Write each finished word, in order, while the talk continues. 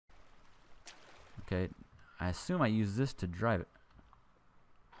Okay, I assume I use this to drive it.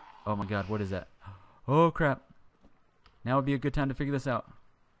 Oh my god, what is that? Oh crap. Now would be a good time to figure this out.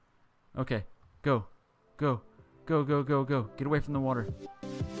 Okay, go. Go. Go, go, go, go. Get away from the water.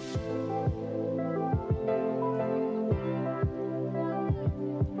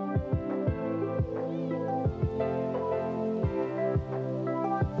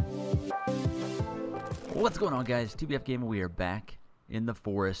 What's going on, guys? TBF Gaming, we are back in the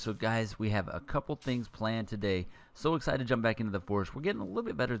forest. So guys, we have a couple things planned today. So excited to jump back into the forest. We're getting a little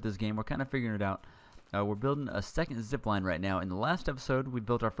bit better at this game. We're kind of figuring it out. We're building a second zip line right now. In the last episode, we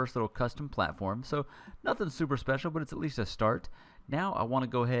built our first little custom platform. So nothing super special, but it's at least a start. Now I want to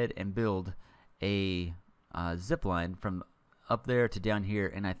go ahead and build a zip line from up there to down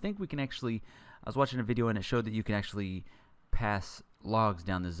here. And I think we can actually, I was watching a video and it showed that you can actually pass logs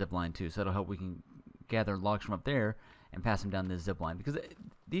down the zip line too. So that'll help. We can gather logs from up there and pass them down this zip line, because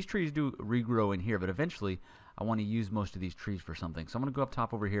these trees do regrow in here, but eventually I want to use most of these trees for something. So I'm going to go up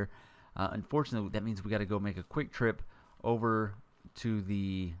top over here. Unfortunately, that means we got to go make a quick trip over to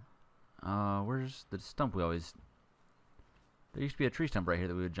the where's the stump we always, there used to be a tree stump right here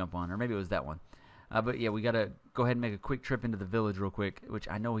that we would jump on, or maybe it was that one. But yeah, we got to go ahead and make a quick trip into the village real quick, which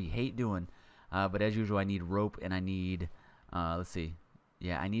I know we hate doing, but as usual I need rope and I need let's see.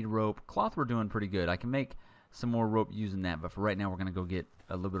 Yeah, I need rope. Cloth we're doing pretty good. I can make some more rope using that, but for right now we're going to go get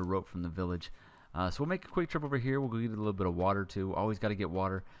a little bit of rope from the village. So we'll make a quick trip over here. We'll go get a little bit of water too. Always got to get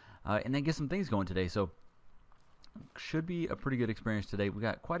water. And then get some things going today. So should be a pretty good experience today. We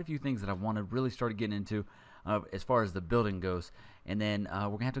got quite a few things that I want to really start getting into as far as the building goes. And then we're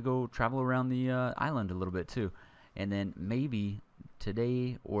going to have to go travel around the island a little bit too. And then maybe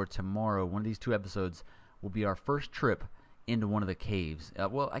today or tomorrow, one of these two episodes will be our first trip into one of the caves.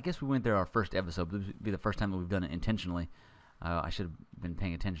 Well, I guess we went there our first episode. This would be the first time that we've done it intentionally. I should have been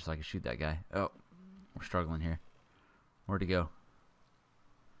paying attention so I could shoot that guy. Oh, we're struggling here. Where'd he go?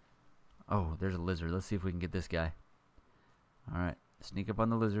 Oh, there's a lizard. Let's see if we can get this guy. Alright, sneak up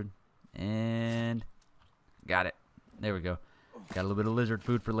on the lizard. And got it. There we go. Got a little bit of lizard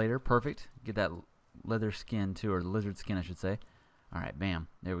food for later. Perfect. Get that leather skin too, or lizard skin I should say. Alright, bam.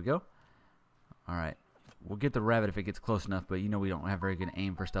 There we go. Alright. We'll get the rabbit if it gets close enough, but you know we don't have very good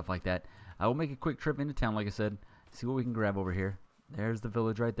aim for stuff like that. I will make a quick trip into town, like I said, see what we can grab over here. There's the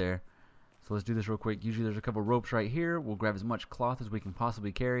village right there. So let's do this real quick. Usually there's a couple ropes right here. We'll grab as much cloth as we can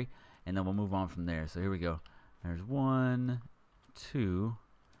possibly carry, and then we'll move on from there. So here we go. There's 1, 2,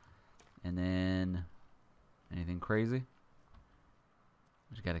 and then anything crazy?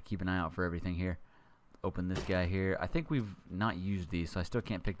 Just got to keep an eye out for everything here. Open this guy here. I think we've not used these, so I still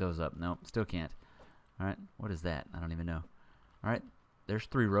can't pick those up. Nope, still can't. Alright, what is that? I don't even know. Alright, there's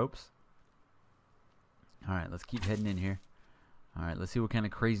 3 ropes. Alright, let's keep heading in here. Alright, let's see what kind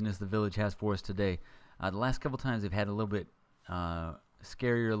of craziness the village has for us today. The last couple times they've had a little bit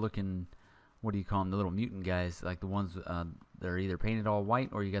scarier looking, what do you call them, the little mutant guys, like the ones that are either painted all white,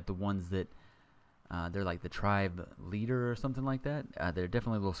 or you got the ones that they're like the tribe leader or something like that. They're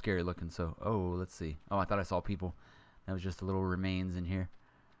definitely a little scary looking, so, oh, let's see. Oh, I thought I saw people. That was just the little remains in here.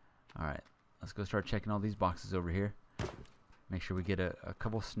 Alright. Let's go start checking all these boxes over here. Make sure we get a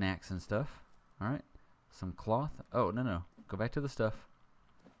couple snacks and stuff. Alright. Some cloth. Oh, no. Go back to the stuff.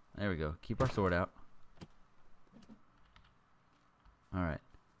 There we go. Keep our sword out. Alright.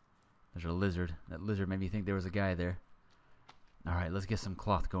 There's a lizard. That lizard made me think there was a guy there. Alright, let's get some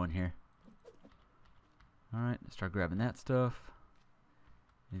cloth going here. Alright, start grabbing that stuff.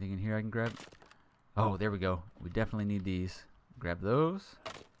 Anything in here I can grab? Oh, there we go. We definitely need these. Grab those.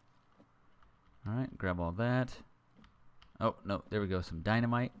 Alright, grab all that. Oh, no, there we go. Some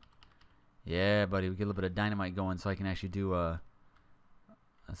dynamite. Yeah, buddy, we get a little bit of dynamite going so I can actually do,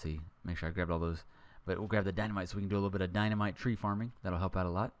 let's see, make sure I grabbed all those. But we'll grab the dynamite so we can do a little bit of dynamite tree farming. That'll help out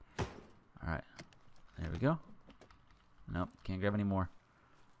a lot. Alright, there we go. Nope, can't grab any more.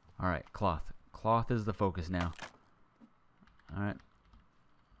 Alright, cloth. Cloth is the focus now. Alright.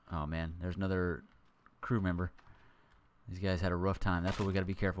 Oh, man, there's another crew member. These guys had a rough time. That's what we got to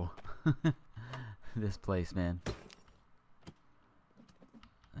be careful. This place, man.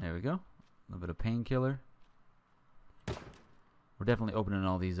 There we go. A little bit of painkiller. We're definitely opening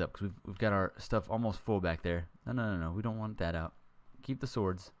all these up because we've got our stuff almost full back there. No. We don't want that out. Keep the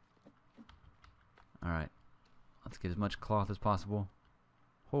swords. Alright. Let's get as much cloth as possible.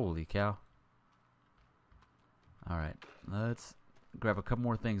 Holy cow. Alright. Let's grab a couple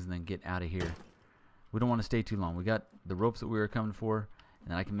more things and then get out of here. We don't want to stay too long. We got the ropes that we were coming for,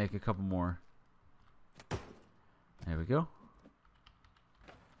 and then I can make a couple more. There we go.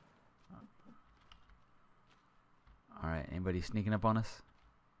 Alright, anybody sneaking up on us?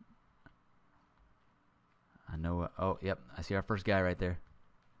 I know. Oh, yep. I see our first guy right there.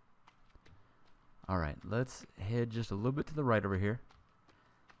 Alright, let's head just a little bit to the right over here.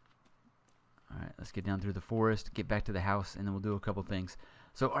 Alright, let's get down through the forest, get back to the house, and then we'll do a couple things.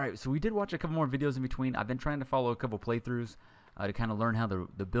 So, alright, so we did watch a couple more videos in between. I've been trying to follow a couple playthroughs to kind of learn how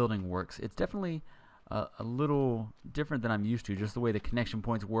the building works. It's definitely a little different than I'm used to, just the way the connection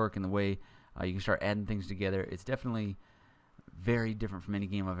points work and the way you can start adding things together. It's definitely very different from any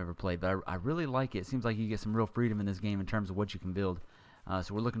game I've ever played, but I really like it. It seems like you get some real freedom in this game in terms of what you can build.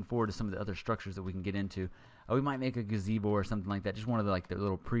 So we're looking forward to some of the other structures that we can get into. We might make a gazebo or something like that, just one of the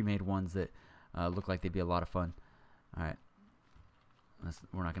little pre-made ones that look like they'd be a lot of fun. Alright,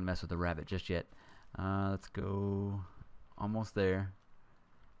 we're not going to mess with the rabbit just yet. Let's go almost there.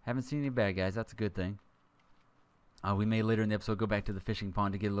 Haven't seen any bad guys, that's a good thing. We may later in the episode go back to the fishing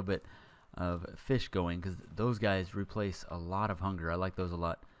pond to get a little bit of fish going, because those guys replace a lot of hunger. I like those a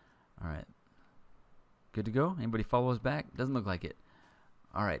lot. Alright, good to go? Anybody follow us back? Doesn't look like it.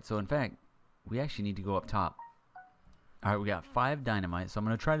 Alright, so in fact, we actually need to go up top. Alright, we got 5 dynamite, so I'm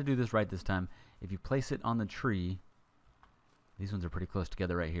going to try to do this right this time. If you place it on the tree, these ones are pretty close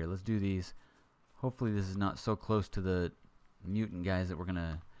together right here. Let's do these. Hopefully this is not so close to the mutant guys that we're going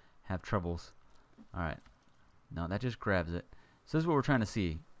to have troubles. Alright, no, that just grabs it. So this is what we're trying to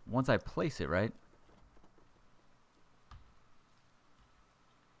see. Once I place it, right?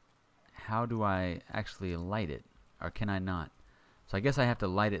 How do I actually light it? Or can I not? So I guess I have to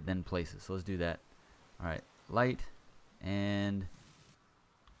light it, then place it. So let's do that. Alright, light, and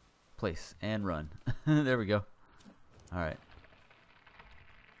place, and run. There we go. Alright.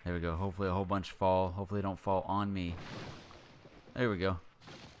 There we go. Hopefully a whole bunch fall. Hopefully they don't fall on me. There we go.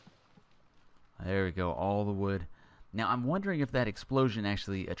 There we go. All the wood. Now I'm wondering if that explosion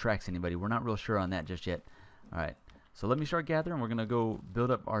actually attracts anybody. We're not real sure on that just yet. Alright. So let me start gathering. We're going to go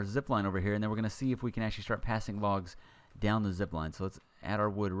build up our zip line over here, and then we're going to see if we can actually start passing logs down the zip line. So let's add our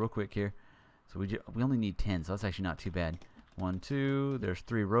wood real quick here. So we only need 10, so that's actually not too bad. 1, 2, there's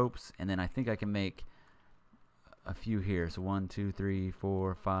 3 ropes, and then I think I can make a few here. So 1, 2, 3,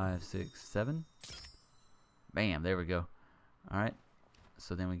 4, 5, 6, 7. Bam, there we go. Alright,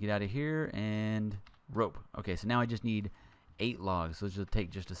 so then we get out of here and rope. Okay, so now I just need 8 logs, so this will take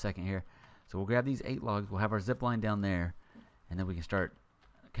just a second here. So we'll grab these 8 logs, we'll have our zip line down there, and then we can start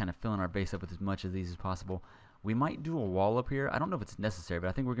kind of filling our base up with as much of these as possible. We might do a wall up here. I don't know if it's necessary, but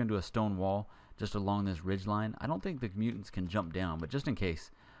I think we're going to do a stone wall just along this ridge line. I don't think the mutants can jump down, but just in case.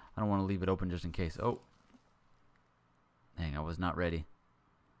 I don't want to leave it open just in case. Oh. Dang, I was not ready.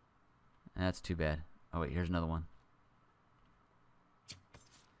 That's too bad. Oh, wait, here's another one.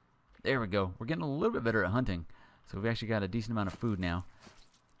 There we go. We're getting a little bit better at hunting. So we've actually got a decent amount of food now.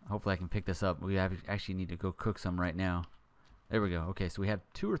 Hopefully I can pick this up. We actually need to go cook some right now. There we go. Okay, so we have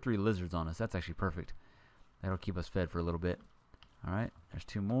 2 or 3 lizards on us. That's actually perfect. That'll keep us fed for a little bit. Alright, there's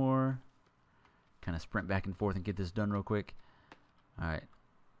 2 more. Kind of sprint back and forth and get this done real quick. Alright.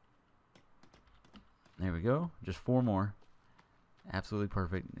 There we go. Just 4 more. Absolutely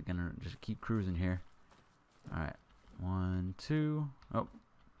perfect. Gonna just keep cruising here. Alright. 1, 2. Oh.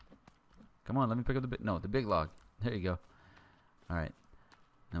 Come on, let me pick up the big log. There you go. Alright.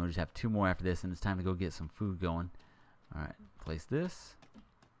 Then we'll just have 2 more after this, and it's time to go get some food going. Alright. Place this.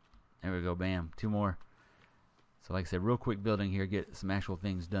 There we go. Bam. 2 more. So like I said, real quick building here, get some actual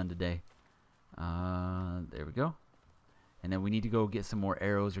things done today. There we go. And then we need to go get some more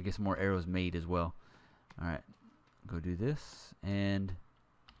arrows, or get some more arrows made as well. Alright, go do this, and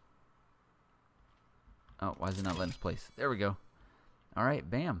oh, why is it not letting us place? There we go. Alright,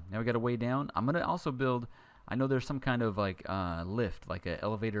 bam. Now we got a way down. I'm going to also build, I know there's some kind of like lift, like an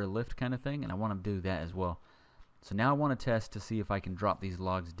elevator lift kind of thing, and I want to do that as well. So now I want to test to see if I can drop these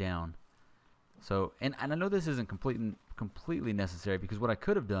logs down. So, and I know this isn't completely necessary, because what I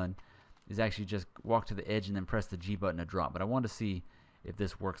could have done is actually just walk to the edge and then press the G button to drop. But I want to see if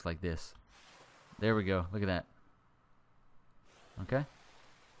this works like this. There we go. Look at that. Okay.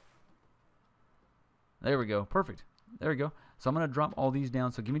 There we go. Perfect. There we go. So I'm going to drop all these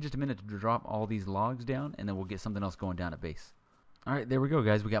down. So give me just a minute to drop all these logs down, and then we'll get something else going down at base. Alright, there we go,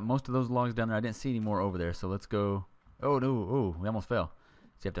 guys. We got most of those logs down there. I didn't see any more over there, so let's go. Oh, no. Oh, we almost fell.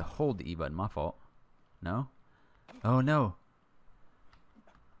 So you have to hold the E button. My fault. No? Oh, no.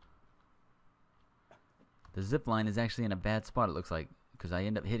 The zip line is actually in a bad spot, it looks like, because I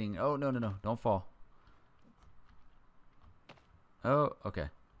end up hitting. Oh, no, no, no. Don't fall. Oh, okay.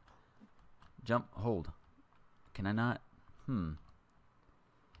 Jump, hold. Can I not?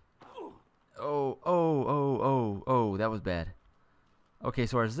 Oh, that was bad. Okay,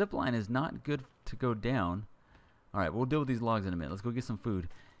 so our zip line is not good to go down. Alright, we'll deal with these logs in a minute. Let's go get some food.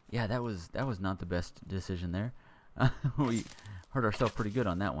 Yeah, that was not the best decision there. We hurt ourselves pretty good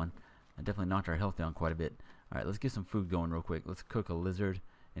on that one. I definitely knocked our health down quite a bit. All right, let's get some food going real quick. Let's cook a lizard.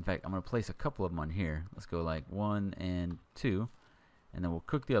 In fact, I'm going to place a couple of them on here. Let's go like 1 and 2. And then we'll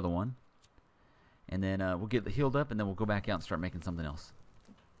cook the other one. And then we'll get healed up, and then we'll go back out and start making something else.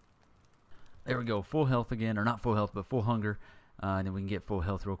 There we go. Full health again. Or not full health, but full hunger. And then we can get full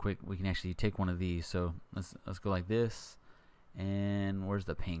health real quick. We can actually take one of these. So let's go like this. And where's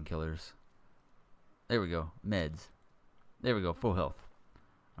the painkillers? There we go. Meds. There we go. Full health.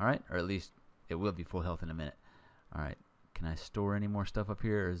 Alright. Or at least it will be full health in a minute. Alright. Can I store any more stuff up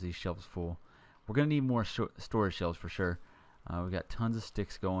here, or is these shelves full? We're going to need more storage shelves for sure. We got tons of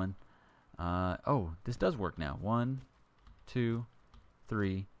sticks going. Oh, this does work now. 1, 2,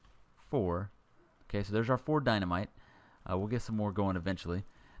 3, 4. Okay, so there's our 4 dynamite. We'll get some more going eventually.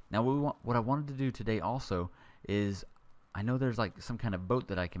 Now, what I wanted to do today also is, I know there's like some kind of boat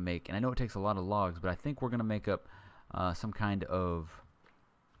that I can make, and I know it takes a lot of logs, but I think we're going to make up some kind of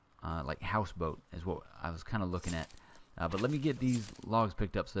like houseboat is what I was kind of looking at. But let me get these logs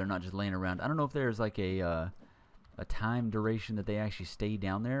picked up so they're not just laying around. I don't know if there's like a time duration that they actually stay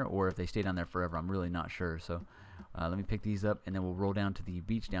down there, or if they stay down there forever. I'm really not sure. So let me pick these up, and then we'll roll down to the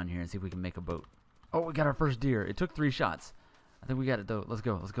beach down here and see if we can make a boat. Oh, we got our first deer. It took 3 shots. I think we got it though. Let's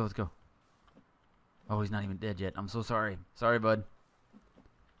go. Let's go. Let's go. Oh, he's not even dead yet. I'm so sorry. Sorry, bud.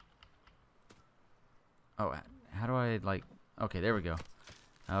 Oh, how do I like? Okay, there we go.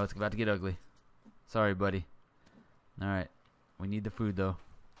 Oh, it's about to get ugly. Sorry, buddy. All right. We need the food though.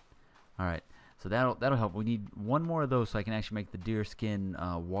 All right. So that'll help. We need 1 more of those so I can actually make the deer skin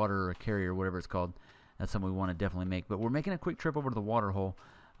water carrier, whatever it's called. That's something we want to definitely make. But we're making a quick trip over to the water hole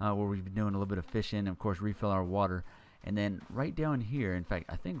where we've been doing a little bit of fishing and, of course, refill our water. And then right down here, in fact,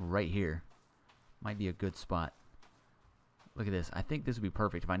 I think right here might be a good spot. Look at this. I think this would be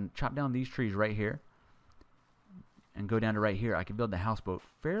perfect. If I chop down these trees right here and go down to right here, I can build the houseboat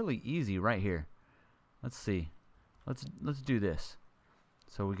fairly easy right here. Let's see. Let's do this.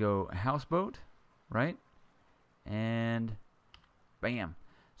 So we go houseboat, right? And bam.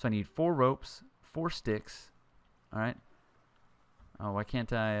 So I need 4 ropes, 4 sticks. All right. Oh, why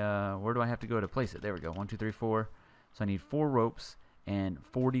can't I? Where do I have to go to place it? There we go. 1, 2, 3, 4. So I need 4 ropes and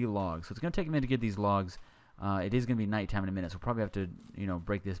 40 logs. So it's going to take a minute to get these logs. It is going to be nighttime in a minute, so we'll probably have to,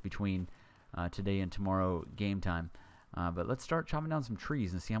 break this between today and tomorrow game time. But let's start chopping down some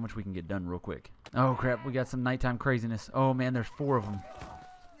trees and see how much we can get done real quick. Oh crap, we got some nighttime craziness. Oh man, there's 4 of them.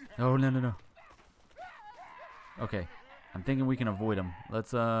 Oh no. Okay, I'm thinking we can avoid them.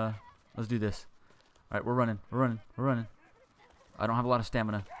 Let's do this. All right, we're running. I don't have a lot of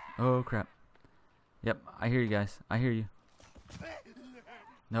stamina. Oh crap. Yep, I hear you guys. I hear you.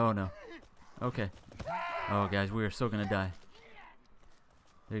 No. Okay. Oh guys, we are so gonna die.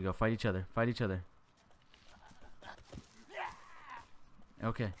 There you go. Fight each other.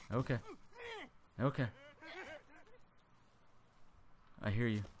 Okay. I hear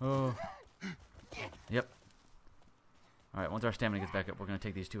you. Oh. Yep. Alright, once our stamina gets back up, we're going to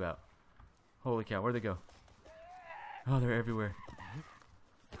take these 2 out. Holy cow, where'd they go? Oh, they're everywhere.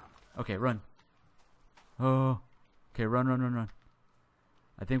 Okay, run. Oh. Okay, run.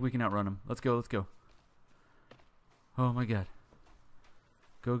 I think we can outrun them. Let's go. Oh my god.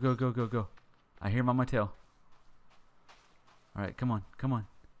 Go. I hear him on my tail. Alright, come on.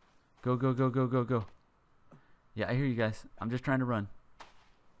 Go. Yeah, I hear you guys. I'm just trying to run.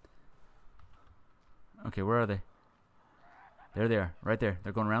 Okay, where are they? There they are, right there.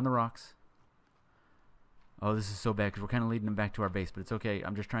 They're going around the rocks. Oh, this is so bad because we're kind of leading them back to our base, but it's okay.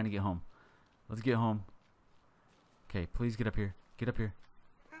 I'm just trying to get home. Let's get home. Okay, please get up here.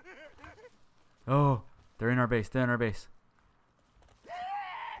 Oh, they're in our base.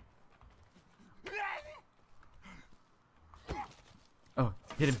 Oh,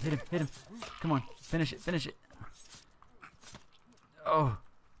 hit him. Come on, finish it. Oh.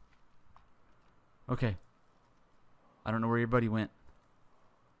 Okay. I don't know where your buddy went.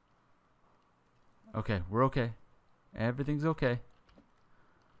 Okay, we're okay. Everything's okay.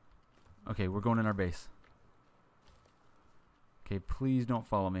 Okay, we're going in our base. Okay, please don't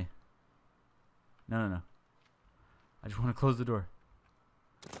follow me. No. I just want to close the door.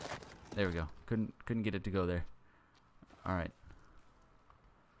 There we go. Couldn't get it to go there. Alright.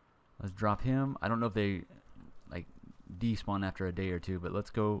 Let's drop him. I don't know if they like despawn after a day or 2, but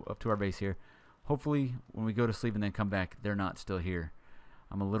let's go up to our base here. Hopefully when we go to sleep and then come back, they're not still here.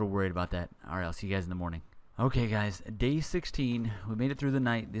 I'm a little worried about that. Alright, I'll see you guys in the morning. Okay guys, day 16. We made it through the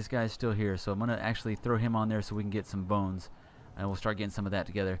night. This guy's still here, so I'm going to actually throw him on there so we can get some bones. And we'll start getting some of that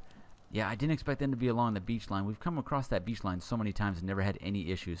together. Yeah, I didn't expect them to be along the beach line. We've come across that beach line so many times and never had any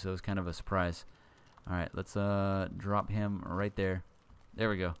issues, so it was kind of a surprise. Alright, let's drop him right there. There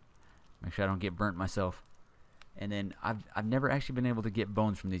we go. Make sure I don't get burnt myself. And then I've never actually been able to get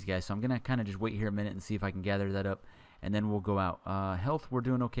bones from these guys, so I'm going to kind of just wait here a minute and see if I can gather that up. And then we'll go out. Health, we're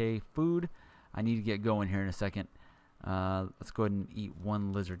doing okay. Food, I need to get going here in a second. Let's go ahead and eat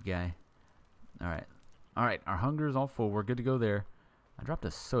one lizard guy. Alright. Alright, our hunger is all full. We're good to go there. I dropped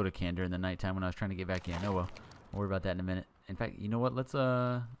a soda can during the nighttime when I was trying to get back in. Oh well. I'll worry about that in a minute. In fact, you know what? Let's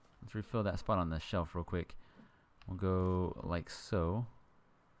refill that spot on the shelf real quick. We'll go like so.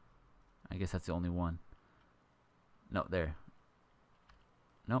 I guess that's the only one. No, there.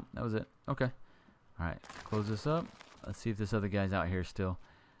 Nope, that was it. Okay. Alright, close this up. Let's see if this other guy's out here still.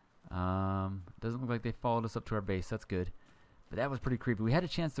 Doesn't look like they followed us up to our base. That's good. But that was pretty creepy. We had a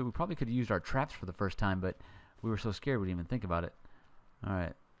chance that we probably could have used our traps for the first time, but we were so scared we didn't even think about it.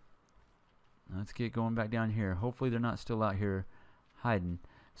 Alright. Let's get going back down here. Hopefully they're not still out here hiding.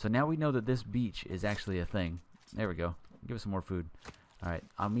 So now we know that this beach is actually a thing. There we go. Give us some more food. Alright,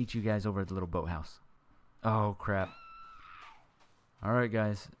 I'll meet you guys over at the little boathouse. Oh, crap. Alright,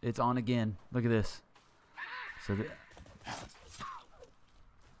 guys. It's on again. Look at this. So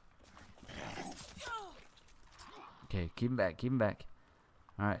okay, keep him back. Keep him back.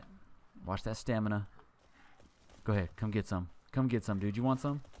 Alright. Watch that stamina. Go ahead. Come get some. Come get some, dude. You want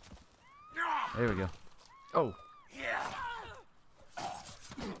some? There we go. Oh.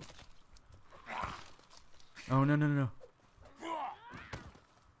 Oh, no, no, no, no.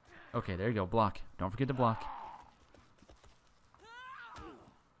 Okay, there you go. Block. Don't forget to block.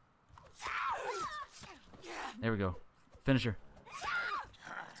 There we go. Finish her.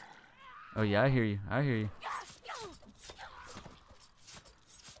 Oh, yeah, I hear you. I hear you.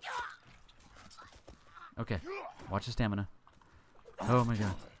 Okay. Watch the stamina. Oh, my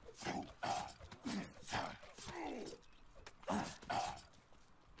God.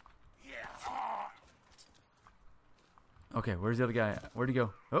 Okay, where's the other guy? Where'd he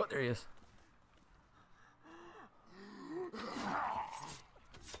go? Oh, there he is.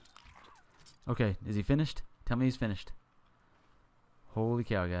 Okay, is he finished? Tell me he's finished. Holy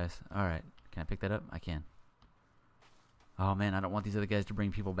cow, guys. Alright, can I pick that up? I can. Oh, man, I don't want these other guys to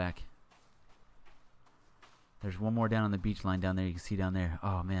bring people back. There's one more down on the beach line down there. You can see down there.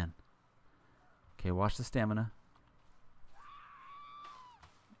 Oh, man. Okay, watch the stamina.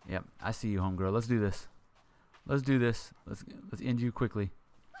 Yep, I see you, homegirl. Let's do this. Let's do this. Let's end you quickly.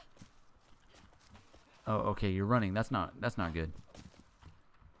 Oh, okay, you're running. That's not good.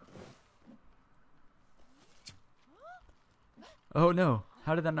 Oh no.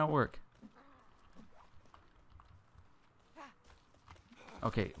 How did that not work?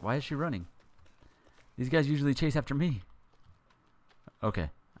 Okay, why is she running? These guys usually chase after me.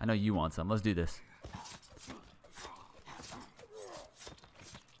 Okay, I know you want some. Let's do this.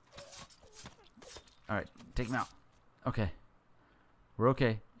 Alright, take him out. Okay. We're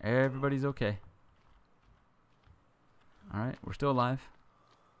okay. Everybody's okay. Alright, we're still alive.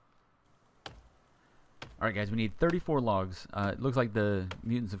 Alright guys, we need 34 logs. It looks like the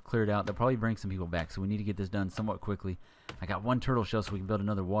mutants have cleared out. They'll probably bring some people back, so we need to get this done somewhat quickly. I got one turtle shell so we can build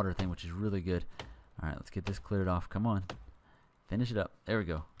another water thing, which is really good. Alright, let's get this cleared off. Come on. Finish it up. There we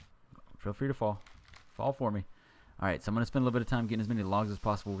go. Feel free to fall. Fall for me. Alright, so I'm going to spend a little bit of time getting as many logs as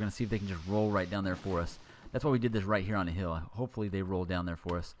possible. We're going to see if they can just roll right down there for us. That's why we did this right here on a hill. Hopefully they roll down there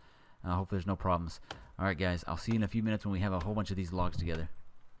for us. Hopefully there's no problems. Alright guys, I'll see you in a few minutes when we have a whole bunch of these logs together.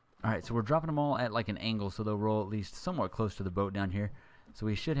 Alright, so we're dropping them all at like an angle so they'll roll at least somewhat close to the boat down here. So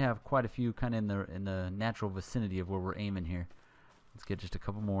we should have quite a few kind of in the natural vicinity of where we're aiming here. Let's get just a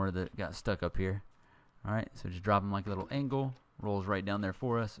couple more that got stuck up here. Alright, so just drop them like a little angle. Rolls right down there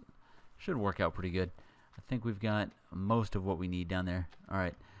for us. Should work out pretty good. I think we've got most of what we need down there.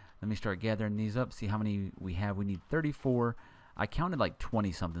 Alright, let me start gathering these up, see how many we have. We need 34. I counted like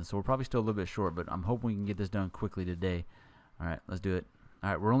 20 something, so we're probably still a little bit short, but I'm hoping we can get this done quickly today. Alright, let's do it.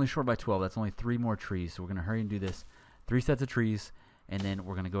 Alright, we're only short by 12. That's only 3 more trees, so we're going to hurry and do this. 3 sets of trees, and then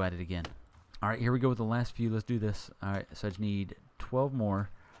we're going to go at it again. Alright, here we go with the last few. Let's do this. Alright, so I just need 12 more.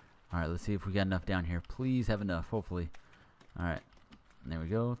 Alright, let's see if we got enough down here. Please have enough, hopefully. Alright, there we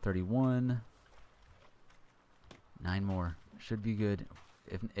go. 31. 9 more. Should be good.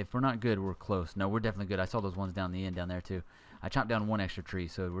 If we're not good, we're close. No, we're definitely good. I saw those ones down the end down there, too. I chopped down 1 extra tree,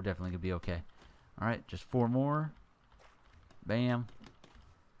 so we're definitely going to be okay. Alright, just 4 more. Bam.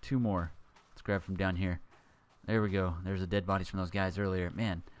 2 more. Let's grab from down here. There we go. There's the dead bodies from those guys earlier.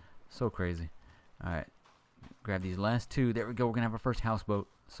 Man, so crazy. Alright. Grab these last 2. There we go. We're going to have our first houseboat.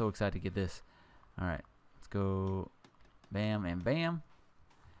 So excited to get this. Alright. Let's go. Bam and bam.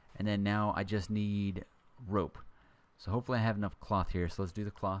 And then now I just need rope. So hopefully I have enough cloth here. So let's do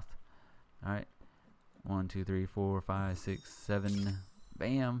the cloth. Alright. 1, 2, 3, 4, 5, 6, 7.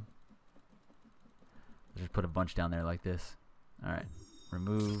 Bam. Let's just put a bunch down there like this. Alright.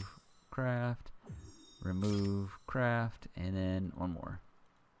 Remove, craft, remove, craft, and then one more.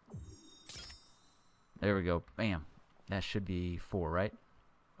 There we go. Bam. That should be 4, right?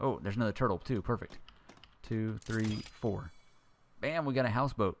 Oh, there's another turtle too. Perfect. 2, 3, 4. Bam, we got a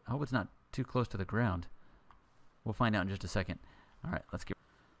houseboat. I hope it's not too close to the ground. We'll find out in just a second. Alright, let's get...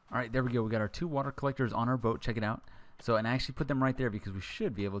 Alright, there we go. We got our 2 water collectors on our boat. Check it out. So, and I actually put them right there because we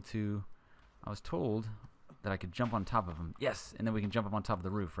should be able to... I was told that I could jump on top of them. Yes, and then we can jump up on top of the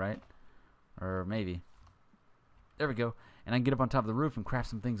roof, right? Or maybe. There we go. And I can get up on top of the roof and craft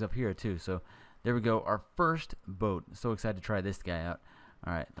some things up here too. So, there we go. Our first boat. So excited to try this guy out.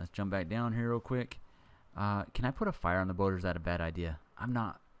 Alright, let's jump back down here real quick. Can I put a fire on the boat, or is that a bad idea? I'm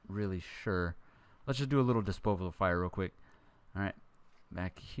not really sure. Let's just do a little disposal of fire real quick. Alright,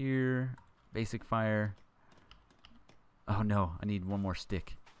 back here. Basic fire. Oh no, I need one more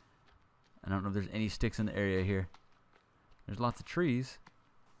stick. I don't know if there's any sticks in the area here. There's lots of trees.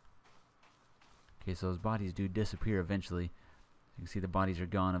 Okay, so those bodies do disappear eventually. You can see the bodies are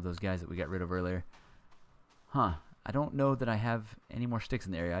gone of those guys that we got rid of earlier. Huh. I don't know that I have any more sticks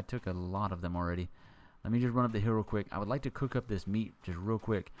in the area. I took a lot of them already. Let me just run up the hill real quick. I would like to cook up this meat just real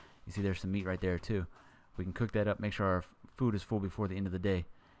quick. You see there's some meat right there too. We can cook that up, make sure our food is full before the end of the day.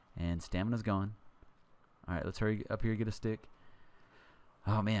 And stamina's gone. Alright, let's hurry up here, get a stick.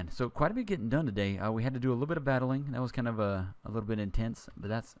 Oh man, so quite a bit getting done today. We had to do a little bit of battling. That was kind of a little bit intense,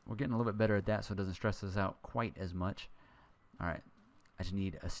 but we're getting a little bit better at that so it doesn't stress us out quite as much. Alright, I just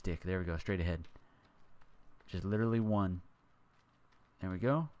need a stick. There we go, straight ahead. Just literally one. There we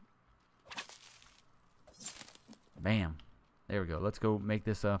go. Bam. There we go. Let's go make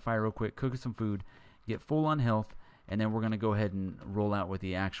this fire real quick, cook some food, get full on health, and then we're going to go ahead and roll out with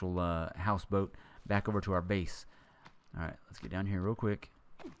the actual houseboat back over to our base. Alright, let's get down here real quick.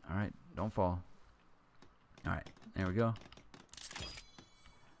 Alright, don't fall. Alright, there we go.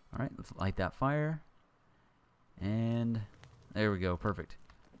 Alright, let's light that fire. And there we go. Perfect.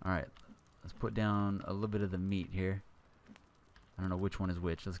 Alright, let's put down a little bit of the meat here. I don't know which one is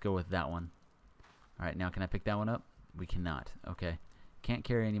which. Let's go with that one. Alright, now can I pick that one up? We cannot. Okay. Can't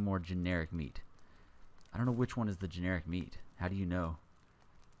carry any more generic meat. I don't know which one is the generic meat. How do you know?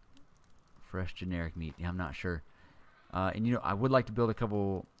 Fresh generic meat. Yeah, I'm not sure. And you know, I would like to build a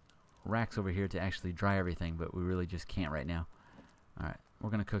couple racks over here to actually dry everything, but we really just can't right now. Alright, we're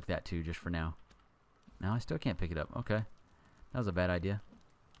going to cook that too just for now. Now I still can't pick it up. Okay. That was a bad idea.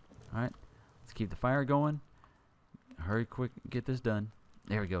 Alright, let's keep the fire going. Hurry quick, get this done.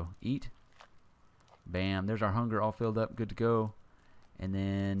 There we go. Eat. Bam, there's our hunger all filled up, good to go. And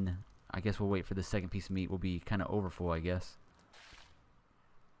then I guess we'll wait for the second piece of meat. We'll be kind of overfull, I guess.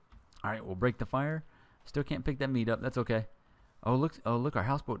 Alright, we'll break the fire. Still can't pick that meat up. That's okay. Oh look, our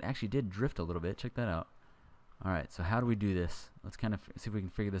houseboat actually did drift a little bit. Check that out. Alright, so how do we do this? Let's kind of see if we can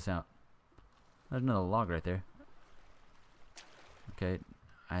figure this out. There's another log right there. Okay,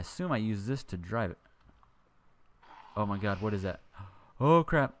 I assume I use this to drive it. Oh my god, what is that? Oh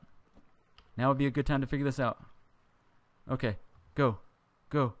crap. Now would be a good time to figure this out. Okay, go.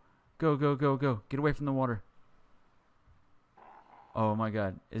 Go. Go, go, go, go. Get away from the water. Oh my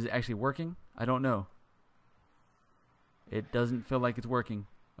god. Is it actually working? I don't know. It doesn't feel like it's working.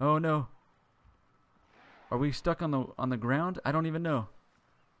 Oh no. Are we stuck on the ground? I don't even know.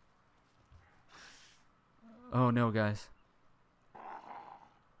 Oh no, guys.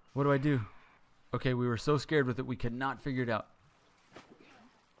 What do I do? Okay, we were so scared with it we could not figure it out.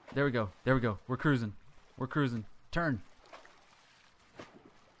 There we go. There we go. We're cruising. We're cruising. Turn.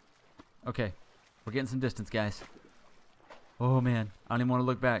 Okay. We're getting some distance, guys. Oh, man. I don't even want to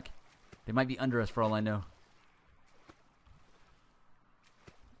look back. They might be under us for all I know.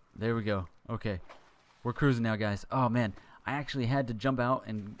 There we go. Okay. We're cruising now, guys. Oh, man. I actually had to jump out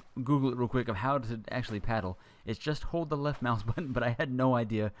and Google it real quick of how to actually paddle. It's just hold the left mouse button, but I had no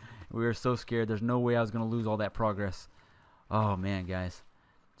idea. We were so scared. There's no way I was going to lose all that progress. Oh, man, guys.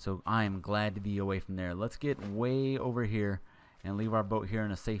 So I am glad to be away from there. Let's get way over here and leave our boat here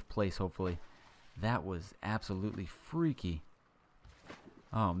in a safe place, hopefully. That was absolutely freaky.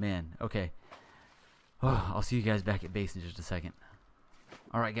 Oh, man. Okay. Oh, I'll see you guys back at base in just a second.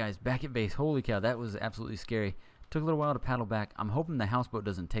 Alright, guys. Back at base. Holy cow. That was absolutely scary. Took a little while to paddle back. I'm hoping the houseboat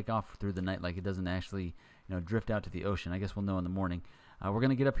doesn't take off through the night, like it doesn't actually, you know, drift out to the ocean. I guess we'll know in the morning. We're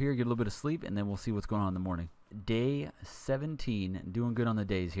going to get up here, get a little bit of sleep, and then we'll see what's going on in the morning. Day 17. Doing good on the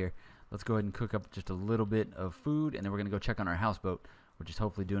days here. Let's go ahead and cook up just a little bit of food, and then we're going to go check on our houseboat. which is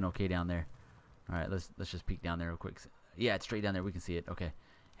hopefully doing okay down there. All right, let's just peek down there real quick. Yeah, it's straight down there. We can see it. Okay,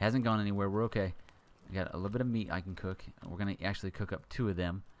 hasn't gone anywhere. We're okay. I got a little bit of meat I can cook. We're gonna actually cook up 2 of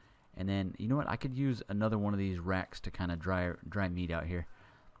them, and then you know what? I could use another one of these racks to kind of dry meat out here.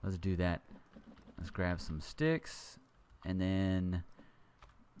 Let's do that. Let's grab some sticks, and then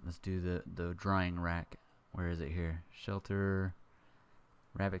let's do the drying rack. Where is it here? Shelter,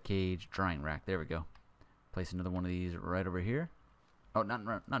 rabbit cage, drying rack. There we go. Place another one of these right over here. Oh, not in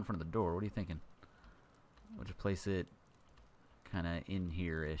front of the door. What are you thinking? We'll just place it kind of in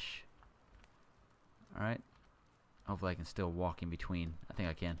here-ish. Alright. Hopefully I can still walk in between. I think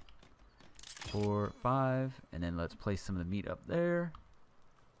I can. 4, 5. And then let's place some of the meat up there.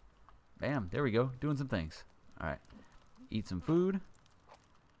 Bam. There we go. Doing some things. Alright. Eat some food.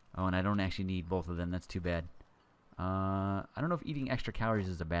 Oh, and I don't actually need both of them. That's too bad. I don't know if eating extra calories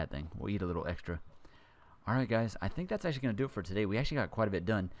is a bad thing. We'll eat a little extra. Alright, guys. I think that's actually going to do it for today. We actually got quite a bit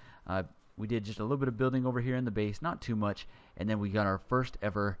done. We did just a little bit of building over here in the base. Not too much. And then we got our first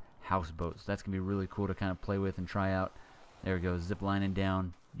ever houseboat. So that's going to be really cool to kind of play with and try out. There we go. Zip lining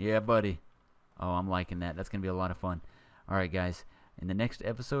down. Yeah, buddy. Oh, I'm liking that. That's going to be a lot of fun. Alright, guys. In the next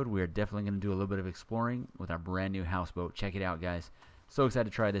episode, we are definitely going to do a little bit of exploring with our brand new houseboat. Check it out, guys. So excited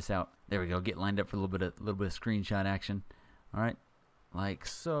to try this out. There we go. Get lined up for a little bit of screenshot action. All right, like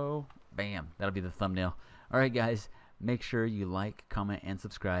so. Bam. That'll be the thumbnail. All right, guys. Make sure you like, comment, and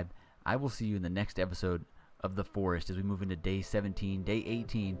subscribe. I will see you in the next episode of The Forest as we move into day 17, day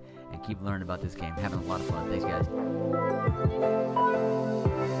 18, and keep learning about this game. Having a lot of fun. Thanks,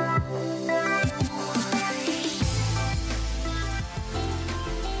 guys.